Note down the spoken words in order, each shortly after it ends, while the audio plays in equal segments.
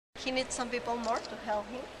he needs some people more to help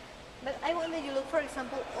him. But I want that you look, for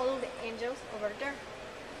example, all the angels over there.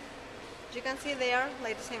 You can see they are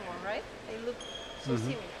like the same one, right? They look so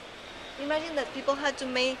similar. Imagine that people had to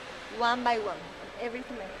make one by one, every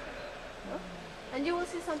human. No? And you will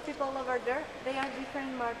see some people over there, they are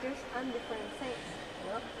different martyrs and different saints. You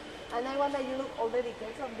know? And I want that you look all the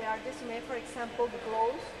details of the artist made, for example, the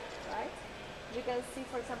clothes, right? You can see,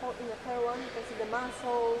 for example, in the third one, you can see the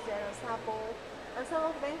muscles, the ensemble, and some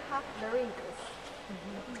of them have the wrinkles.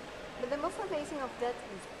 But the most amazing of that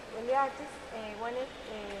is when the artist wanted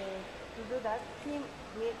to do that, he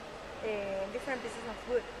made different pieces of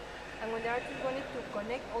wood. And when the artist wanted to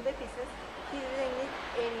connect all the pieces, he didn't need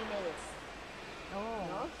any nails.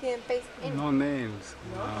 No, he didn't paste any. No nails.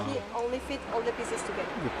 No, Wow. he only fit all the pieces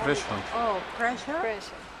together. The pressure. Oh, pressure?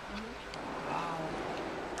 Pressure.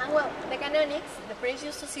 And well, the canonics, the priests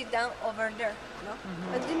used to sit down over there. No?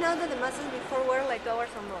 But you know that the masses before were like 2 hours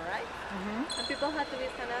or more, right? And people had to be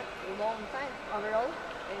stand up a long time. Overall,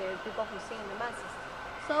 people who sing the masses.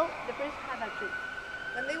 So the priests had a trick.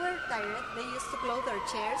 When they were tired, they used to close their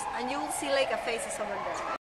chairs, and you will see like a faces over there.